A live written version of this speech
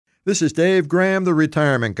This is Dave Graham, the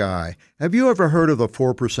retirement guy. Have you ever heard of the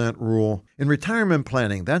 4% rule? In retirement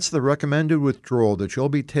planning, that's the recommended withdrawal that you'll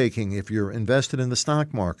be taking if you're invested in the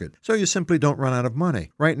stock market, so you simply don't run out of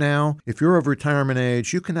money. Right now, if you're of retirement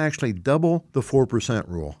age, you can actually double the 4%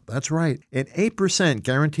 rule. That's right, an 8%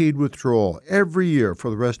 guaranteed withdrawal every year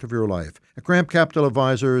for the rest of your life. At Graham Capital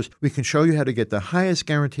Advisors, we can show you how to get the highest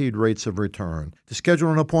guaranteed rates of return. To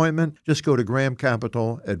schedule an appointment, just go to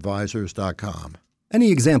grahamcapitaladvisors.com. Any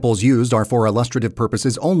examples used are for illustrative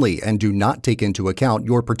purposes only and do not take into account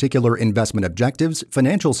your particular investment objectives,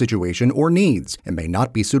 financial situation, or needs, and may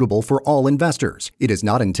not be suitable for all investors. It is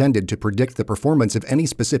not intended to predict the performance of any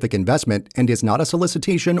specific investment and is not a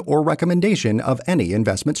solicitation or recommendation of any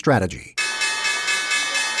investment strategy.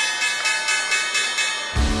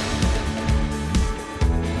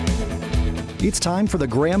 It's time for the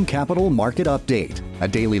Graham Capital Market Update, a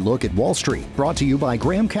daily look at Wall Street, brought to you by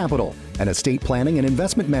Graham Capital, an estate planning and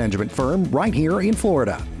investment management firm right here in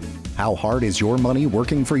Florida. How hard is your money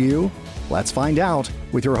working for you? Let's find out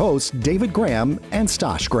with your hosts, David Graham and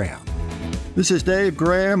Stosh Graham. This is Dave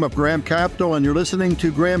Graham of Graham Capital, and you're listening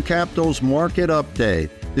to Graham Capital's Market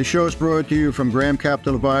Update. The show is brought to you from Graham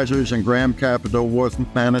Capital Advisors and Graham Capital Wealth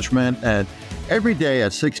Management, and every day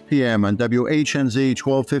at 6 p.m. on WHNZ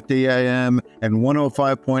 1250 AM and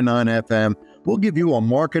 105.9 FM, we'll give you a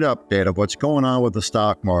market update of what's going on with the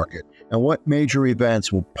stock market and what major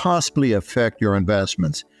events will possibly affect your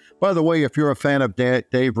investments. By the way, if you're a fan of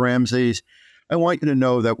Dave Ramsey's, I want you to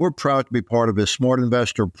know that we're proud to be part of his Smart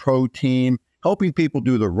Investor Pro team, helping people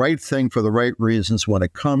do the right thing for the right reasons when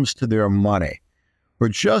it comes to their money. We're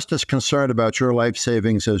just as concerned about your life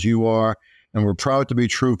savings as you are, and we're proud to be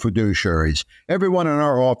true fiduciaries. Everyone in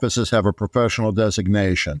our offices have a professional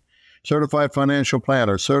designation. Certified financial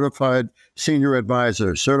planner, certified senior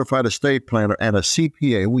advisor, certified estate planner, and a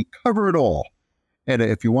CPA. We cover it all. And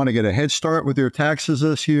if you want to get a head start with your taxes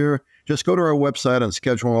this year, just go to our website and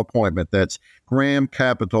schedule an appointment. That's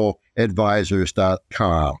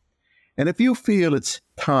grahamcapitaladvisors.com. And if you feel it's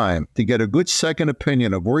time to get a good second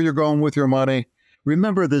opinion of where you're going with your money,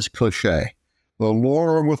 remember this cliche: the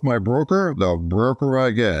lower I'm with my broker, the broker I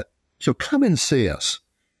get. So come and see us.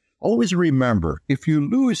 Always remember, if you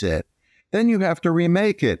lose it, then you have to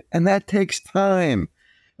remake it, and that takes time.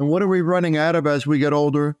 And what are we running out of as we get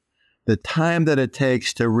older? The time that it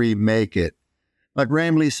takes to remake it. Like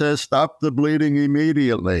Ramley says, stop the bleeding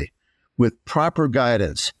immediately. With proper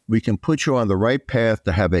guidance, we can put you on the right path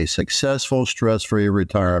to have a successful, stress-free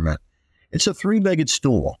retirement. It's a three-legged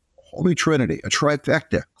stool, holy trinity, a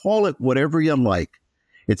trifecta. Call it whatever you like.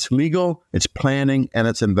 It's legal, it's planning, and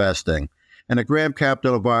it's investing. And at Graham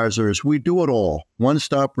Capital Advisors, we do it all.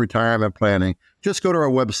 One-stop retirement planning. Just go to our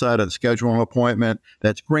website and schedule an appointment.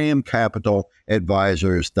 That's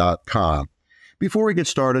grahamcapitaladvisors.com. Before we get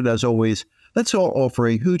started, as always, let's all offer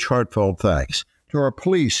a huge heartfelt thanks to our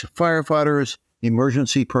police, firefighters,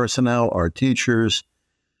 emergency personnel, our teachers.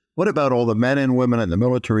 What about all the men and women in the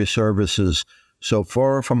military services so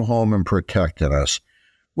far from home and protecting us?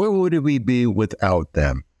 Where would we be without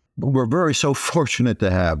them? But we're so fortunate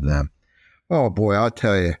to have them. Oh, boy, I'll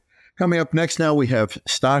tell you. Coming up next now, we have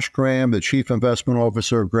Stosh Graham, the Chief Investment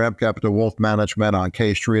Officer of Graham Capital Wealth Management on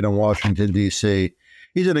K Street in Washington, D.C.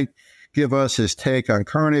 He's going to give us his take on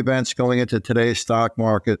current events going into today's stock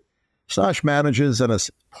market. Stosh manages and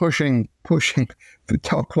is pushing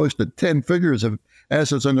close to 10 figures of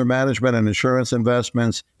assets under management and insurance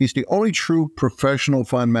investments. He's the only true professional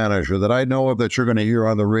fund manager that I know of that you're going to hear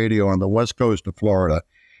on the radio on the west coast of Florida.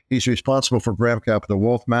 He's responsible for Graham Capital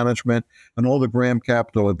Wealth Management and all the Graham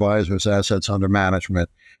Capital Advisors assets under management.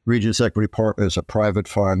 Regis Equity Partners, a private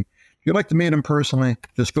fund. If you'd like to meet him personally,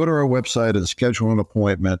 just go to our website and schedule an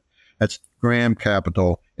appointment. That's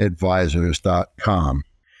grahamcapitaladvisors.com.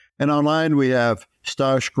 And online, we have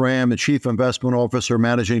Stosh Graham, the Chief Investment Officer,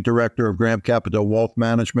 Managing Director of Graham Capital Wealth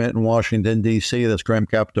Management in Washington, D.C. That's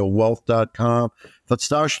grahamcapitalwealth.com. But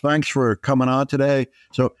Stosh, thanks for coming on today.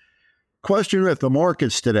 So, question with the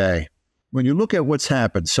markets today. When you look at what's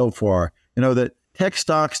happened so far, you know, the tech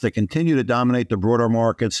stocks that continue to dominate the broader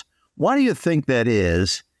markets, why do you think that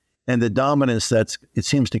is? And the dominance it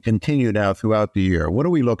seems to continue now throughout the year. What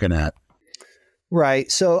are we looking at?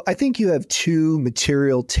 Right. So I think you have two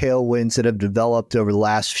material tailwinds that have developed over the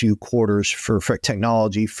last few quarters for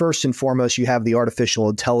technology. First and foremost, you have the artificial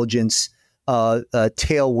intelligence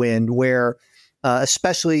tailwind where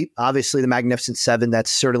especially, obviously, the Magnificent Seven, that's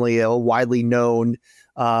certainly a widely known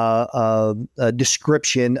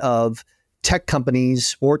description of tech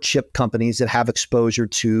companies or chip companies that have exposure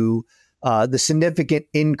to the significant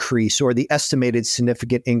increase or the estimated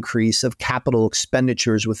significant increase of capital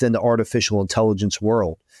expenditures within the artificial intelligence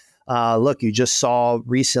world. Look, you just saw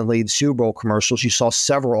recently the Super Bowl commercials. You saw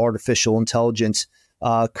several artificial intelligence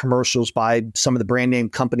commercials by some of the brand name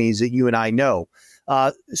companies that you and I know.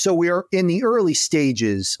 So we are in the early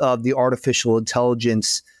stages of the artificial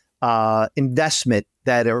intelligence investment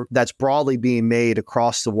that's broadly being made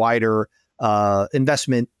across the wider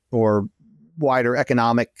investment or wider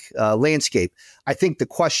economic landscape. I think the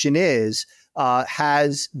question is,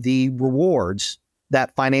 has the rewards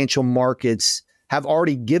that financial markets have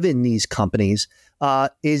already given these companies, does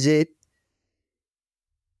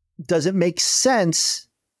it make sense,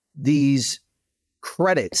 these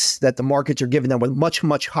credits that the markets are giving them with much,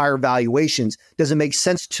 much higher valuations, does it make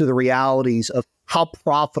sense to the realities of how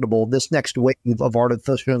profitable this next wave of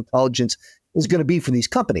artificial intelligence is going to be for these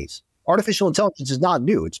companies? Artificial intelligence is not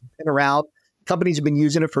new. It's been around. Companies have been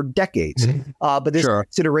using it for decades. But this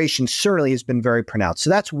consideration certainly has been very pronounced. So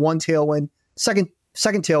that's one tailwind.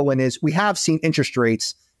 Second tailwind is we have seen interest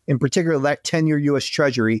rates, in particular that 10-year U.S.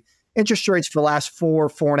 Treasury, interest rates for the last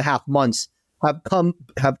 4.5 months have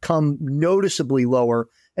come noticeably lower.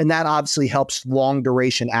 And that obviously helps long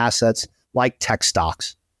duration assets like tech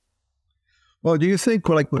stocks. Well, do you think,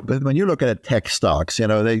 like, when you look at tech stocks,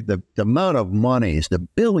 the amount of monies, the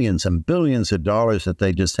billions and billions of dollars that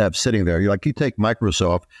they just have sitting there, you take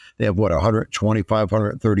Microsoft, they have 125,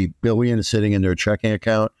 130 billion sitting in their checking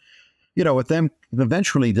account. With them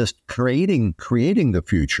eventually just creating the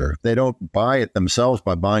future. They don't buy it themselves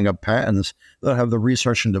by buying up patents. They'll have the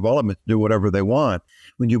research and development to do whatever they want.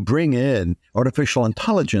 When you bring in artificial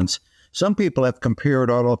intelligence, some people have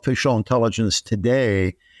compared artificial intelligence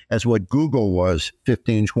today as what Google was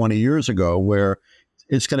 15, 20 years ago, where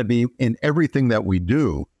it's going to be in everything that we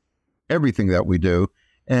do.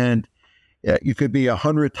 And you could be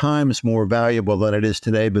 100 times more valuable than it is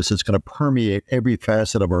today because it's going to permeate every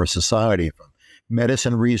facet of our society, from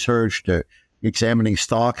medicine research to examining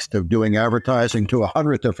stocks to doing advertising to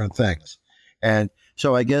 100 different things. And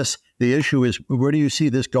so I guess the issue is, where do you see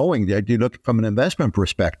this going? Do you look from an investment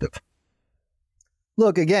perspective?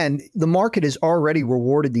 Look, again, the market has already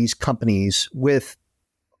rewarded these companies with,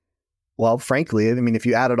 well, frankly, if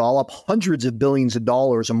you add it all up, hundreds of billions of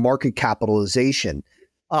dollars of market capitalization.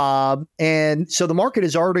 And so the market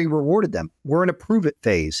has already rewarded them. We're in a prove it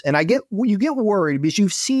phase. And you get worried because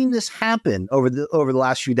you've seen this happen over the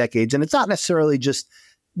last few decades. And it's not necessarily just,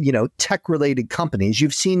 tech related companies.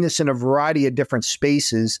 You've seen this in a variety of different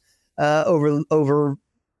spaces, over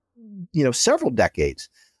several decades.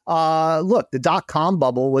 Look, the dot-com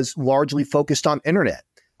bubble was largely focused on internet.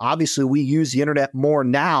 Obviously, we use the internet more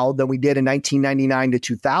now than we did in 1999 to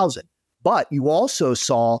 2000. But you also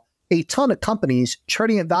saw a ton of companies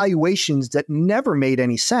trading at valuations that never made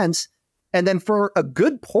any sense. And then for a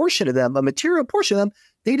good portion of them, a material portion of them,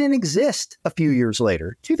 they didn't exist a few years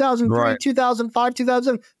later. 2003, right. 2005,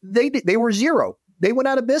 2000, they were zero. They went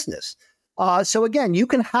out of business. So again, you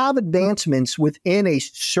can have advancements within a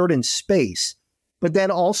certain space, but then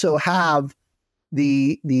also have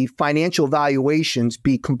the financial valuations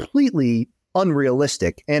be completely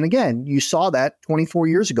unrealistic. And again, you saw that 24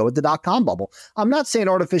 years ago with the dot-com bubble. I'm not saying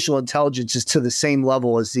artificial intelligence is to the same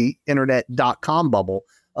level as the internet dot-com bubble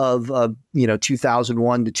of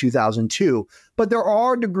 2001 to 2002, but there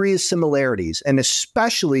are degrees of similarities. And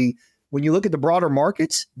especially when you look at the broader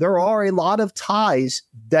markets, there are a lot of ties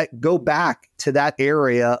that go back to that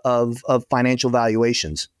area of financial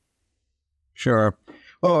valuations. Sure.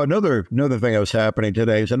 Oh, another thing that was happening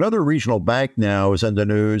today is another regional bank now is in the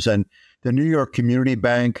news, and the New York Community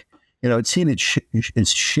Bank, it's seen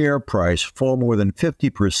its share price fall more than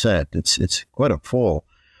 50%. It's quite a fall.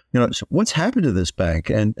 So what's happened to this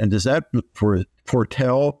bank, and does that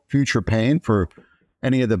foretell future pain for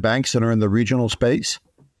any of the banks that are in the regional space?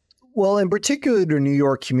 Well, in particular, the New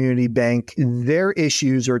York Community Bank, their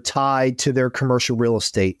issues are tied to their commercial real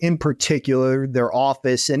estate, in particular, their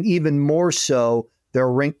office, and even more so, their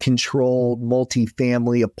rent-controlled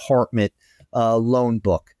multifamily apartment loan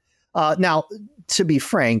book. Now, to be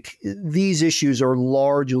frank, these issues are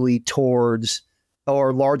largely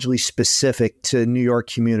specific to New York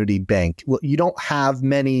Community Bank. Well, you don't have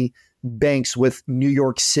many banks with New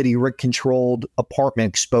York City rent-controlled apartment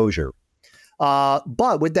exposure.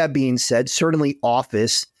 But with that being said, certainly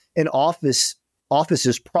office's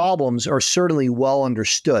problems are certainly well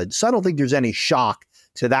understood. So I don't think there's any shock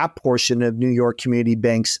to that portion of New York Community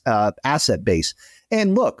Bank's asset base.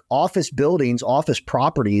 And look, office buildings, office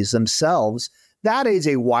properties themselves, that is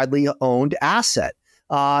a widely owned asset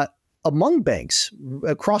among banks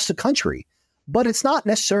across the country. But it's not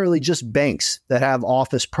necessarily just banks that have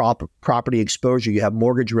office property exposure. You have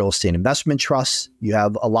mortgage real estate investment trusts. You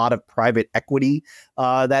have a lot of private equity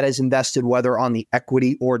that is invested, whether on the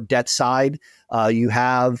equity or debt side. You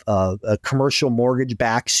have a commercial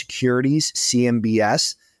mortgage-backed securities,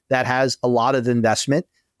 CMBS, that has a lot of investment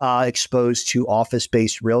exposed to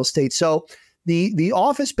office-based real estate. So the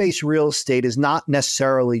office-based real estate is not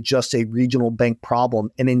necessarily just a regional bank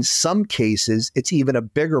problem. And in some cases, it's even a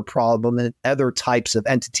bigger problem than other types of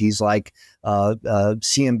entities like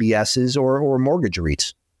CMBSs or mortgage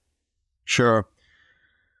REITs. Sure.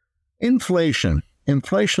 Inflation.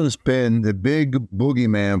 Inflation's been the big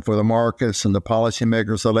boogeyman for the markets and the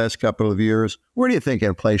policymakers the last couple of years. Where do you think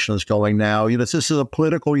inflation is going now? This is a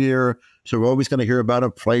political year, so we're always going to hear about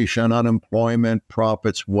inflation, unemployment,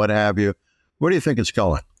 profits, what have you. Where do you think it's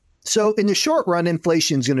going? So in the short run,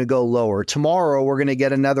 inflation is going to go lower. Tomorrow, we're going to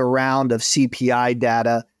get another round of CPI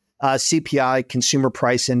data, CPI, Consumer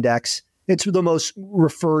Price Index. It's the most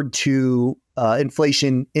referred to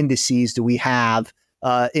inflation indices that we have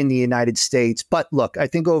in the United States. But look, I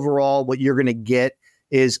think overall what you're going to get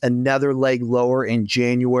is another leg lower in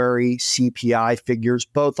January CPI figures,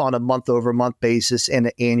 both on a month-over-month basis and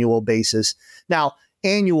an annual basis. Now,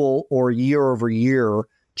 annual or year-over-year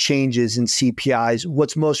changes in CPIs,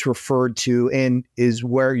 what's most referred to and is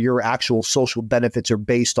where your actual social benefits are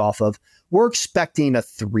based off of. We're expecting a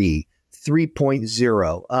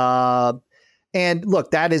 3.0. And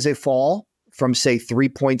look, that is a fall from, say,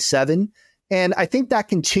 3.7. And I think that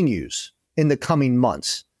continues in the coming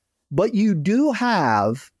months. But you do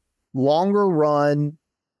have longer run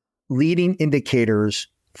leading indicators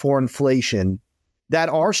for inflation that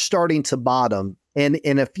are starting to bottom and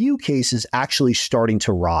in a few cases actually starting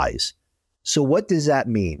to rise. So what does that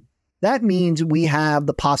mean? That means we have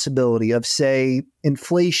the possibility of, say,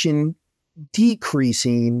 inflation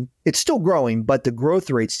decreasing. It's still growing, but the growth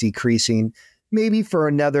rate's decreasing maybe for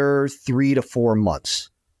another 3 to 4 months.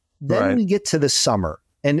 Then we get to the summer,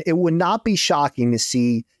 and it would not be shocking to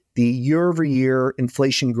see the year-over-year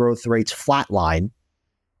inflation growth rates flatline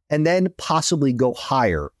and then possibly go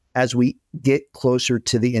higher as we get closer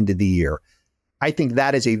to the end of the year. I think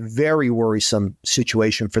that is a very worrisome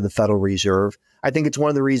situation for the Federal Reserve. I think it's one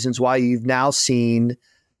of the reasons why you've now seen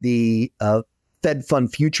the Fed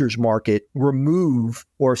fund futures market remove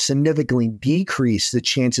or significantly decrease the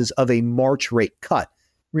chances of a March rate cut.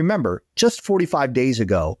 Remember, just 45 days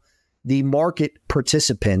ago, the market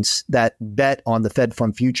participants that bet on the Fed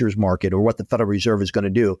fund futures market or what the Federal Reserve is going to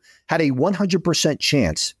do had a 100%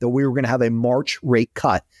 chance that we were going to have a March rate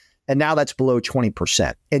cut. And now that's below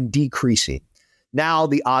 20% and decreasing. Now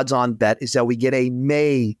the odds on bet is that we get a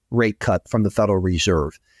May rate cut from the Federal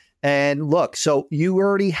Reserve. And look, so you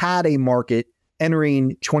already had a market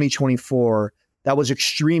entering 2024 that was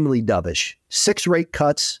extremely dovish. 6 rate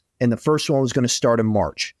cuts, and the first one was going to start in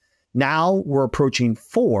March. Now we're approaching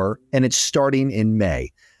 4, and it's starting in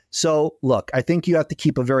May. So look, I think you have to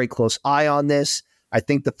keep a very close eye on this. I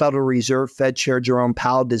think the Federal Reserve Fed Chair Jerome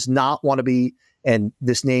Powell does not want to be, and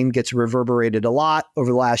this name gets reverberated a lot over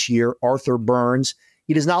the last year, Arthur Burns.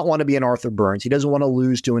 He does not want to be an Arthur Burns. He doesn't want to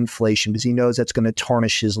lose to inflation because he knows that's going to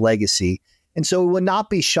tarnish his legacy. And so it would not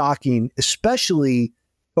be shocking, especially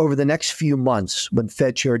over the next few months when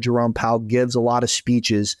Fed Chair Jerome Powell gives a lot of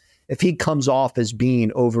speeches, if he comes off as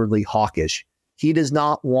being overly hawkish. He does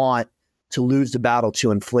not want to lose the battle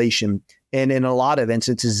to inflation. And in a lot of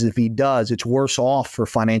instances, if he does, it's worse off for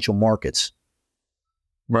financial markets.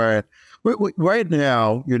 Right. Right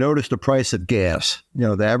now, you notice the price of gas.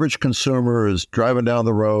 The average consumer is driving down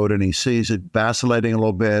the road and he sees it vacillating a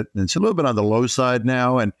little bit. And it's a little bit on the low side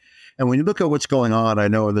now. And when you look at what's going on, I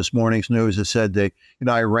know in this morning's news, it said that,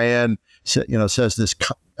 Iran, says this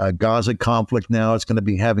Gaza conflict now, it's going to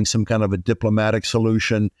be having some kind of a diplomatic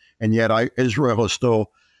solution. And yet Israel is still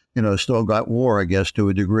got war, I guess, to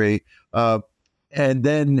a degree. And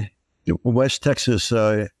then West Texas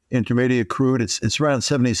intermediate crude, it's around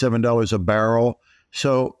 $77 a barrel.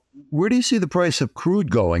 So where do you see the price of crude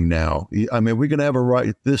going now? I mean, we're going to have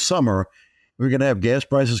this summer, we're going to have gas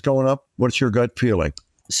prices going up. What's your gut feeling?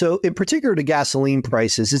 So in particular to gasoline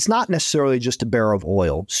prices, it's not necessarily just a barrel of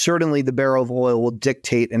oil. Certainly the barrel of oil will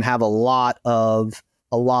dictate and have it's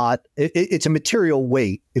a material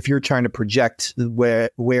weight if you're trying to project where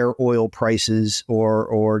oil prices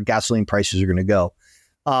or gasoline prices are going to go.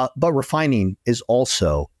 But refining is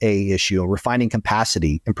also a issue. Refining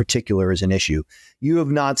capacity in particular is an issue. You have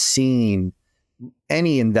not seen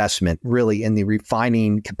any investment really in the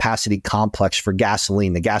refining capacity complex for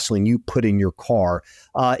gasoline, the gasoline you put in your car,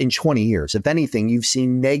 in 20 years. If anything, you've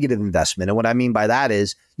seen negative investment. And what I mean by that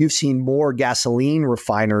is you've seen more gasoline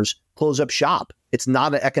refiners close up shop. It's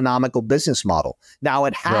not an economical business model. Now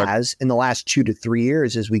it has in the last 2 to 3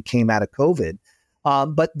 years as we came out of COVID.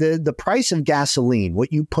 But the price of gasoline,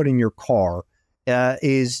 what you put in your car, there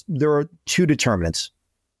are two determinants.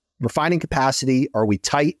 Refining capacity, are we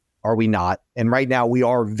tight? Are we not? And right now we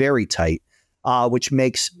are very tight, which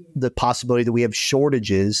makes the possibility that we have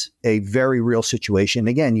shortages a very real situation.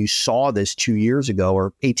 Again, you saw this 2 years ago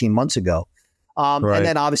or 18 months ago. And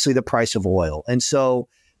then obviously the price of oil. And so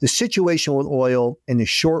the situation with oil in the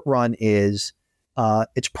short run is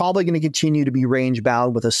it's probably going to continue to be range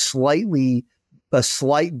bound with a slight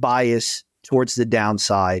bias towards the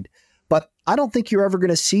downside. But I don't think you're ever going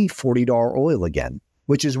to see $40 oil again,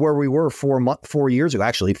 which is where we were 4 years ago,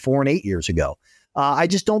 actually 4 and 8 years ago. I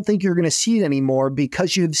just don't think you're going to see it anymore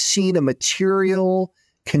because you've seen a material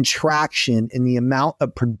contraction in the amount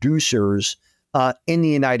of producers in the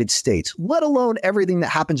United States, let alone everything that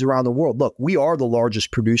happens around the world. Look, we are the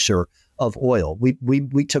largest producer of oil.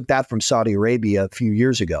 We took that from Saudi Arabia a few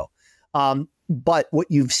years ago. But what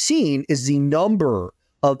you've seen is the number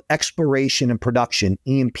of exploration and production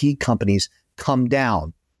E&P companies come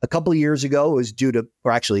down. A couple of years ago, it was due to,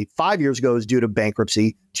 or actually 5 years ago, it was due to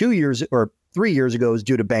bankruptcy. 2 years or 3 years ago, it was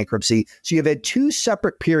due to bankruptcy. So you've had two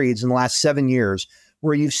separate periods in the last 7 years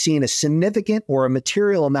where you've seen a significant or a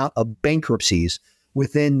material amount of bankruptcies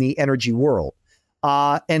within the energy world.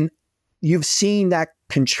 And you've seen that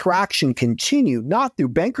contraction continue, not through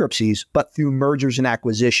bankruptcies, but through mergers and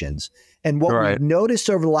acquisitions. And what we've noticed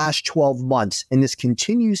over the last 12 months, and this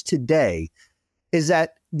continues today, is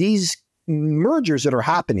that these mergers that are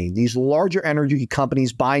happening, these larger energy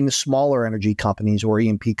companies buying the smaller energy companies or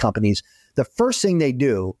E&P companies, the first thing they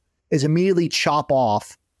do is immediately chop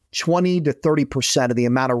off 20 to 30% of the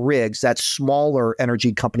amount of rigs that smaller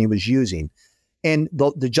energy company was using. And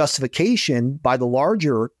the justification by the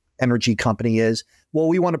larger energy company is, well,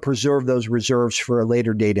 we want to preserve those reserves for a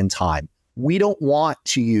later date in time. We don't want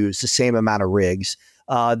to use the same amount of rigs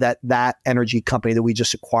that energy company that we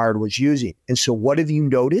just acquired was using. And so what have you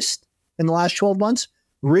noticed in the last 12 months?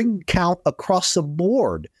 Rig count across the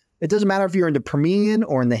board. It doesn't matter if you're in the Permian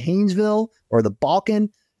or in the Haynesville or the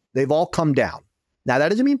Balkan, they've all come down. Now, that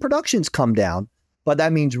doesn't mean production's come down, but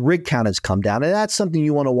that means rig count has come down. And that's something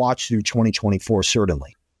you want to watch through 2024,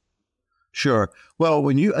 certainly. Sure. Well,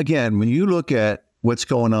 when you look at what's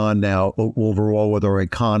going on now overall with our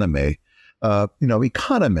economy,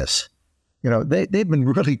 economists, they've been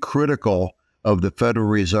really critical of the Federal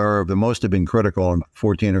Reserve. The most have been critical in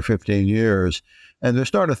 14 or 15 years. And they're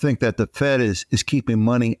starting to think that the Fed is keeping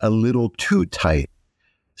money a little too tight.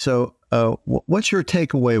 So what's your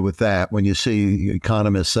takeaway with that when you see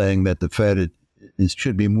economists saying that the Fed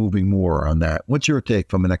should be moving more on that? What's your take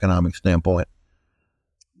from an economic standpoint?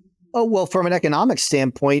 Oh, well, from an economic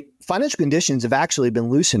standpoint, financial conditions have actually been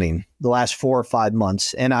loosening the last 4 or 5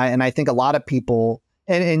 months. And I think a lot of people,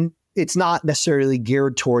 and it's not necessarily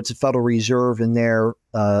geared towards the Federal Reserve and their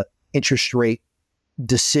interest rate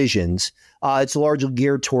decisions. It's largely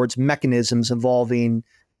geared towards mechanisms involving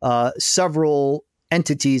several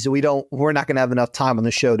entities that we're not going to have enough time on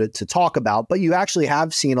the show to talk about. But you actually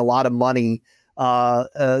have seen a lot of money,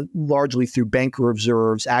 largely through bank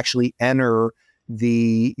reserves, actually enter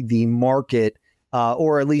the market,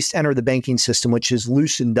 or at least enter the banking system, which has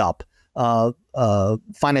loosened up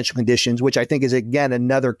financial conditions, which I think is, again,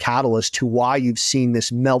 another catalyst to why you've seen this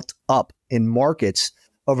melt up in markets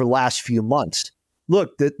over the last few months.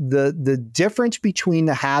 Look, the difference between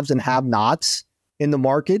the haves and have-nots in the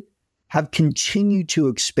market have continued to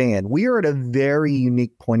expand. We are at a very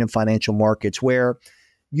unique point in financial markets where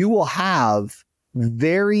you will have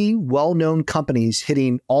very well-known companies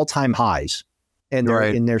hitting all-time highs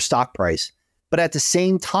in their stock price. But at the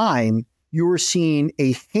same time, you are seeing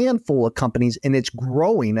a handful of companies, and it's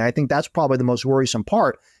growing. And I think that's probably the most worrisome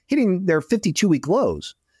part, hitting their 52-week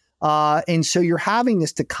lows. And so you're having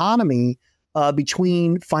this dichotomy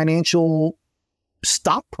between financial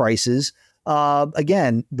stock prices.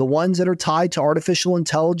 Again, the ones that are tied to artificial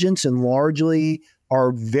intelligence and largely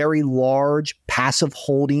are very large passive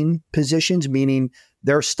holding positions, meaning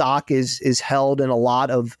their stock is held in a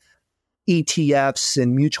lot of ETFs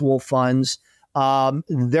and mutual funds.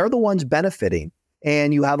 They're the ones benefiting.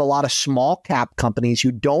 And you have a lot of small cap companies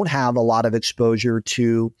who don't have a lot of exposure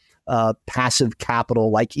to passive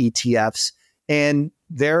capital like ETFs, and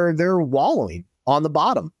they're wallowing on the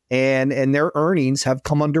bottom, and their earnings have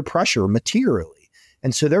come under pressure materially.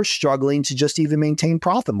 And so they're struggling to just even maintain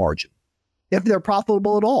profit margin, if they're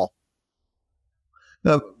profitable at all.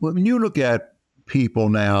 Now, when you look at people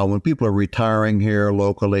now, when people are retiring here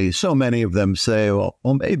locally, so many of them say, well,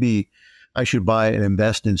 maybe I should buy and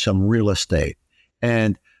invest in some real estate.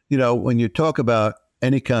 And, when you talk about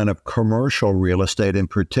any kind of commercial real estate in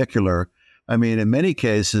particular, I mean, in many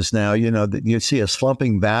cases now, you see a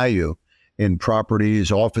slumping value in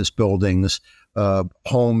properties, office buildings,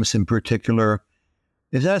 homes in particular.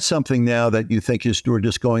 Is that something now that you think we're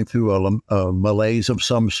just going through a malaise of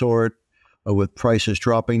some sort with prices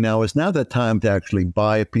dropping now? Is now the time to actually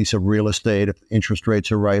buy a piece of real estate if interest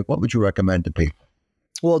rates are right? What would you recommend to people?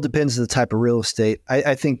 Well, it depends on the type of real estate.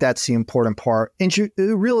 I think that's the important part.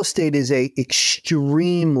 Real estate is a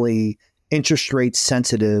extremely interest rate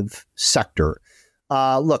sensitive sector.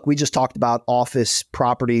 Look, we just talked about office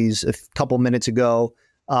properties a couple minutes ago,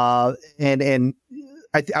 and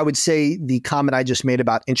I would say the comment I just made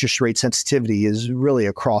about interest rate sensitivity is really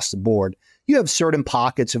across the board. You have certain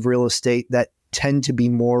pockets of real estate that tend to be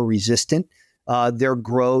more resistant. Their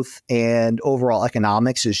growth and overall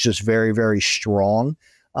economics is just very, very strong.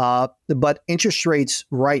 But interest rates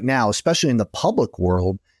right now, especially in the public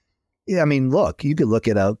world, I mean, look, you could look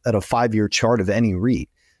at a 5-year chart of any REIT.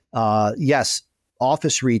 Yes,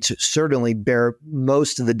 office REITs certainly bear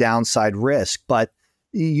most of the downside risk, but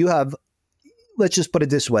you have, let's just put it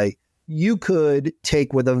this way, you could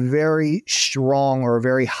take with a very strong or a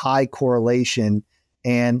very high correlation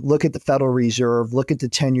and look at the Federal Reserve, look at the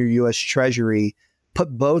 10-year U.S. Treasury,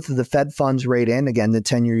 put both of the Fed funds rate in, again, the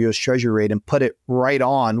 10-year U.S. Treasury rate, and put it right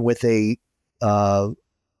on with a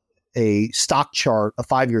stock chart, a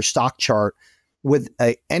 5-year stock chart with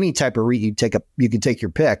any type of REIT you can take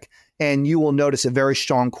your pick, and you will notice a very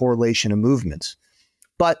strong correlation of movements.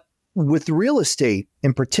 But with real estate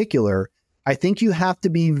in particular, I think you have to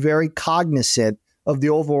be very cognizant of the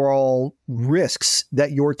overall risks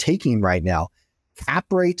that you're taking right now. Cap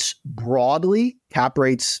rates broadly, cap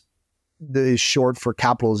rates is short for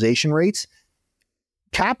capitalization rates.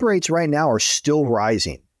 Cap rates right now are still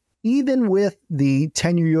rising. Even with the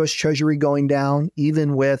 10-year U.S. Treasury going down,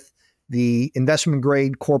 even with the investment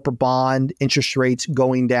grade corporate bond interest rates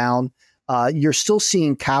going down, you're still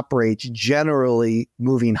seeing cap rates generally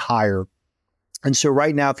moving higher. And so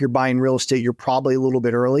right now, if you're buying real estate, you're probably a little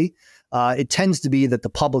bit early. It tends to be that the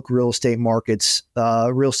public real estate markets,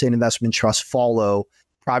 real estate investment trusts follow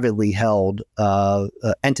privately held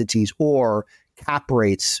entities or cap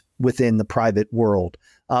rates within the private world.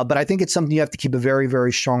 But I think it's something you have to keep a very,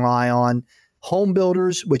 very strong eye on. Home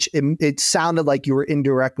builders, which it sounded like you were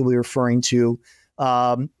indirectly referring to,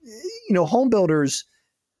 home builders,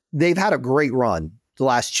 they've had a great run the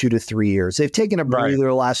last 2 to 3 years. They've taken a breather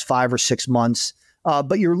the last 5 or 6 months.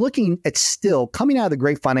 But you're looking at still coming out of the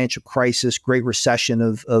great financial crisis, great recession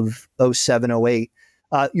of 07, 08.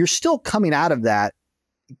 You're still coming out of that.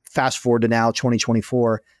 Fast forward to now,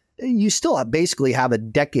 2024. You still basically have a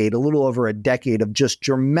little over a decade of just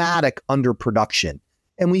dramatic underproduction.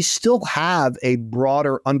 And we still have a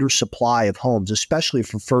broader undersupply of homes, especially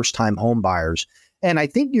for first-time home buyers. And I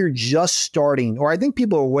think you're just starting, or I think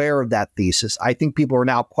people are aware of that thesis. I think people are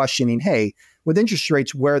now questioning, hey, with interest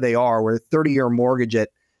rates where they are, where a 30-year mortgage at,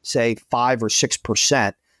 say, 5 or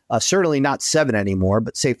 6%, certainly not 7 anymore,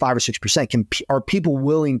 but say 5 or 6%, are people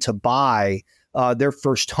willing to buy their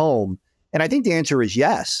first home? And I think the answer is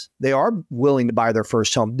yes. They are willing to buy their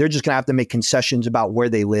first home. They're just going to have to make concessions about where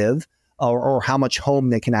they live or how much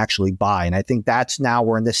home they can actually buy. And I think that's now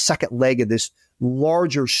we're in the second leg of this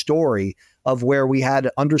larger story of where we had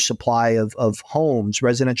an undersupply of homes,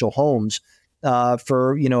 residential homes,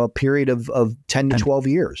 for a period of 10 to 12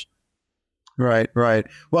 years. Right.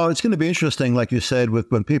 Well, it's going to be interesting, like you said,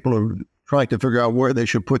 when people are trying to figure out where they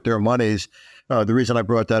should put their monies. The reason I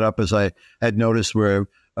brought that up is I had noticed where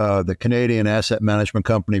the Canadian asset management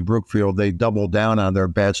company Brookfield, they doubled down on their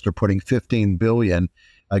bets. They're putting $15 billion,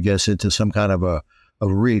 I guess, into some kind of a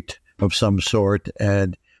REIT of some sort.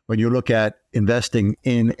 And when you look at investing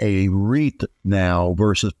in a REIT now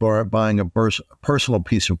versus buying a personal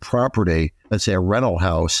piece of property, let's say a rental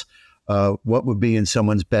house, what would be in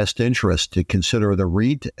someone's best interest to consider the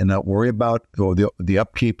REIT and not worry about the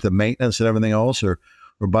upkeep, the maintenance and everything else, or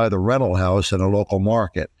buy the rental house in a local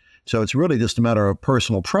market? So it's really just a matter of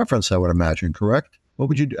personal preference, I would imagine, correct? What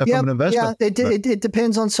would you do from an investment? Yeah, it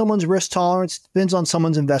depends on someone's risk tolerance, depends on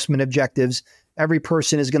someone's investment objectives. Every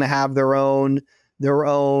person is going to have their own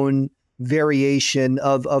variation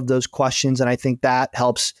of those questions. And I think that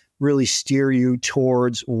helps really steer you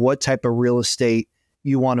towards what type of real estate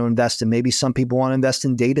you want to invest in. Maybe some people want to invest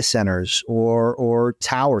in data centers or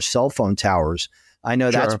towers, cell phone towers. I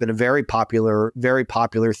know that's been a very popular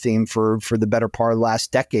theme for the better part of the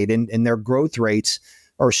last decade. And their growth rates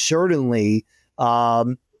are certainly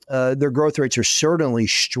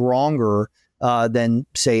stronger than,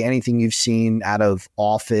 say, anything you've seen out of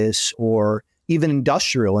office or even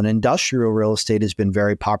industrial. And industrial real estate has been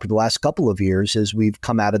very popular the last couple of years as we've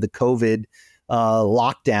come out of the COVID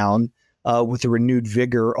lockdown with a renewed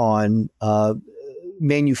vigor on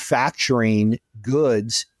manufacturing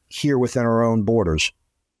goods here within our own borders.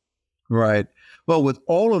 Right. Well, with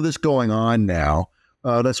all of this going on now,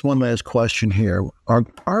 that's one last question here.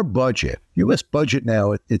 Our budget, U.S. budget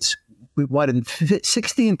now, we widened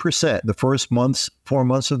 16% the first 4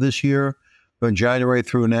 months of this year, from January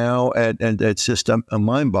through now, and it's just a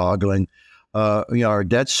mind-boggling. Our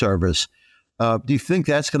debt service. Do you think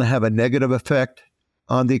that's going to have a negative effect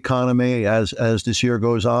on the economy as this year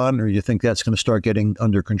goes on, or do you think that's going to start getting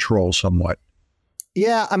under control somewhat?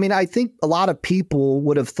 Yeah, I mean, I think a lot of people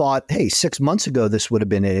would have thought, hey, 6 months ago, this would have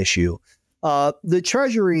been an issue. The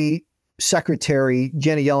Treasury Secretary,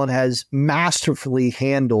 Janet Yellen, has masterfully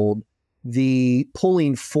handled the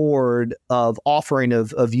pulling forward of offering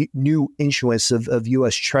of new issuance of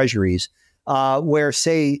U.S. Treasuries, where,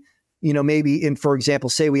 say, maybe for example,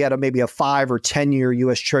 say we had maybe a 5 or 10 year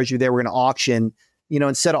U.S. Treasury they were going to auction.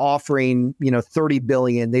 Instead of offering, $30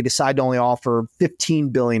 billion, they decide to only offer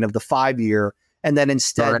 $15 billion of the 5 year. And then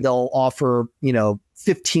instead they'll offer,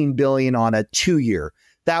 $15 billion on a 2 year.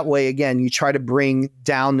 That way, again, you try to bring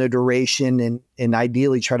down the duration and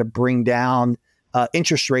ideally try to bring down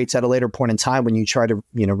interest rates at a later point in time when you try to,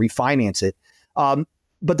 refinance it.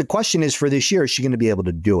 But the question is, for this year, is she going to be able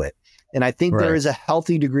to do it? And I think there is a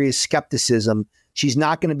healthy degree of skepticism. She's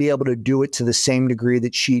not going to be able to do it to the same degree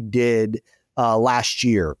that she did last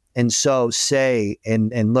year. And so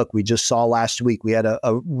and look, we just saw last week, we had a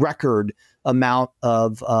record amount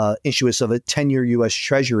of issuance of a 10-year U.S.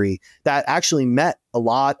 Treasury that actually met a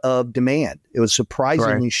lot of demand. It was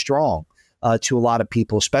surprisingly strong to a lot of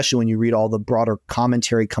people, especially when you read all the broader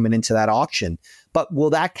commentary coming into that auction. But will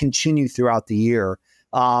that continue throughout the year?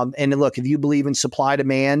 And look, if you believe in supply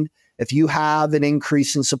demand, if you have an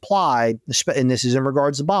increase in supply, and this is in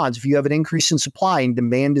regards to bonds, if you have an increase in supply and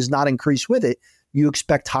demand does not increase with it, you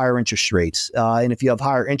expect higher interest rates. And if you have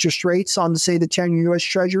higher interest rates on, say, the 10-year U.S.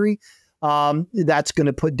 Treasury, that's going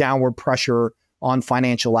to put downward pressure on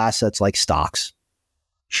financial assets like stocks.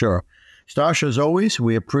 Sure. Stash, as always,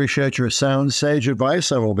 we appreciate your sound, sage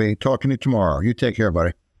advice, and we'll be talking to you tomorrow. You take care,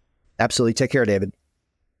 buddy. Absolutely. Take care, David.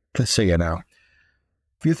 Let's see you now.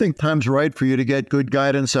 If you think time's right for you to get good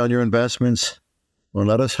guidance on your investments, well,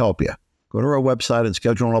 let us help you. Go to our website and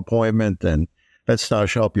schedule an appointment, and let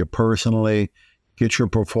Stash help you personally get your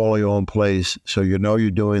portfolio in place so you know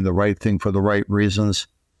you're doing the right thing for the right reasons.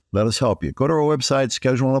 Let us help you. Go to our website,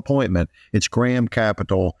 schedule an appointment. It's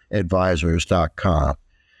GrahamCapitalAdvisors.com.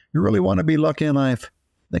 You really want to be lucky in life?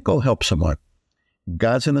 Then go help someone.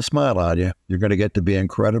 God's going to smile on you. You're going to get to be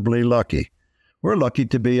incredibly lucky. We're lucky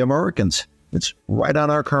to be Americans. It's right on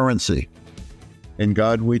our currency. In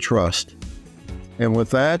God we trust. And with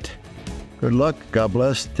that, good luck. God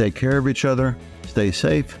bless. Take care of each other. Stay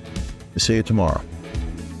safe. See you tomorrow.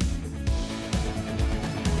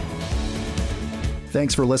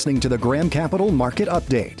 Thanks for listening to the Graham Capital Market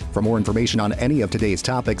Update. For more information on any of today's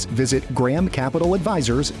topics, visit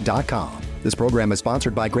GrahamCapitalAdvisors.com. This program is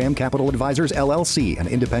sponsored by Graham Capital Advisors, LLC, an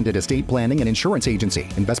independent estate planning and insurance agency.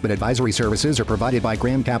 Investment advisory services are provided by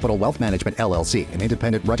Graham Capital Wealth Management, LLC, an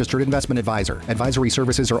independent registered investment advisor. Advisory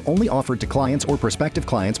services are only offered to clients or prospective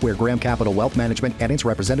clients where Graham Capital Wealth Management and its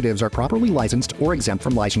representatives are properly licensed or exempt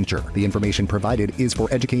from licensure. The information provided is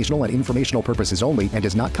for educational and informational purposes only and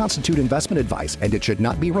does not constitute investment advice, and it should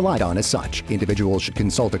not be relied on as such. Individuals should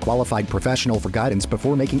consult a qualified professional for guidance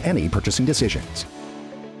before making any purchasing decisions.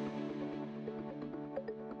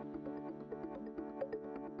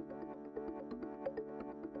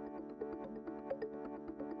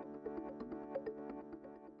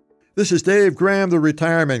 This is Dave Graham, the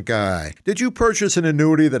retirement guy. Did you purchase an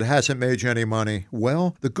annuity that hasn't made you any money?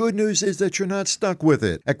 Well, the good news is that you're not stuck with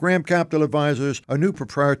it. At Graham Capital Advisors, our new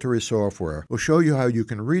proprietary software will show you how you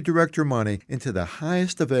can redirect your money into the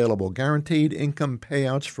highest available guaranteed income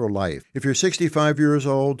payouts for life. If you're 65 years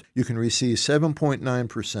old, you can receive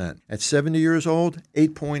 7.9%. At 70 years old,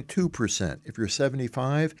 8.2%. If you're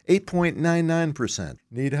 75, 8.99%.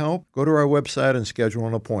 Need help? Go to our website and schedule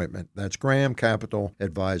an appointment. That's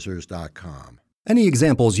GrahamCapitalAdvisors.com. Any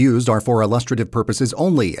examples used are for illustrative purposes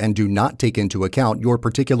only and do not take into account your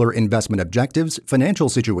particular investment objectives, financial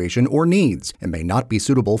situation, or needs, and may not be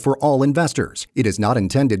suitable for all investors. It is not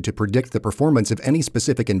intended to predict the performance of any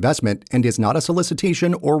specific investment and is not a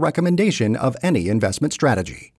solicitation or recommendation of any investment strategy.